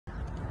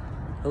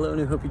Hello,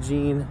 New Hope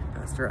Eugene.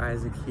 Pastor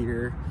Isaac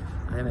here.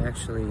 I am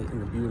actually in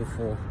the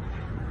beautiful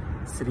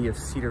city of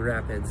Cedar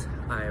Rapids,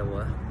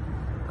 Iowa,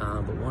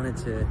 but wanted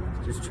to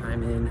just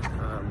chime in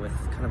with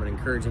kind of an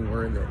encouraging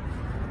word that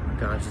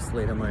God just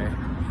laid on my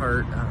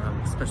heart,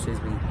 especially as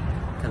we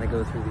kind of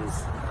go through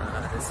these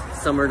this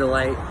Summer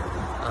Delight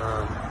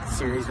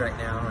series right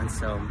now. And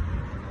so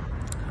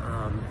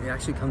it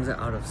actually comes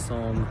out of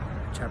Psalm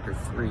chapter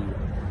 3,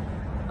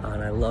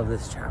 and I love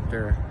this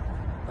chapter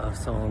of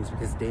Psalms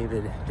because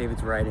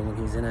David's writing, and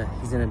he's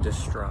in a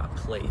distraught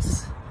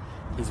place.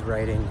 He's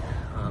writing,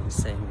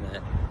 saying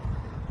that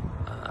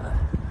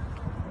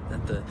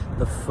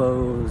the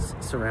foes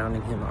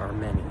surrounding him are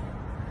many,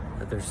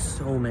 that there's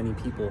so many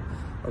people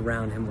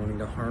around him wanting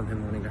to harm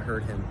him, wanting to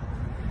hurt him,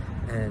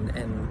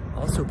 and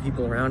also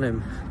people around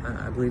him,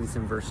 I believe it's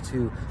in verse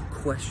 2,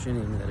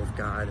 questioning that if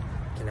God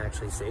can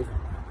actually save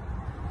him.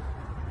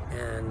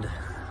 And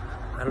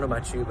I don't know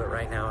about you, but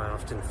right now I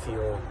often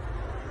feel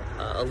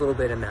a little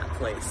bit in that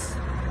place,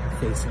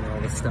 facing all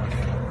the stuff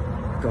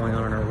going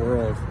on in our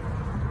world.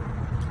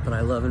 But I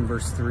love in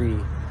verse 3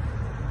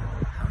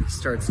 how he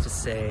starts to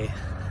say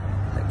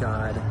that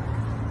God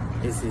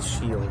is his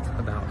shield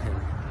about him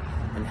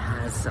and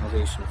has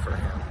salvation for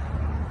him.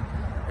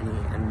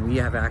 And we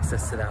have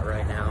access to that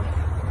right now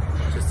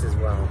just as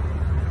well.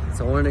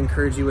 So I wanted to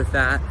encourage you with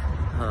that.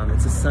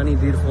 It's a sunny,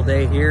 beautiful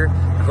day here.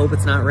 I hope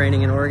it's not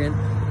raining in Oregon,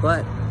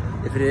 but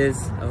if it is,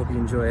 I hope you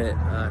enjoy it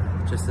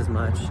just as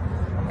much.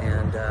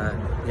 And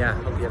yeah,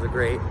 hope you have a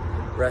great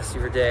rest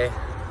of your day.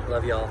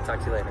 Love y'all. Talk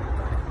to you later.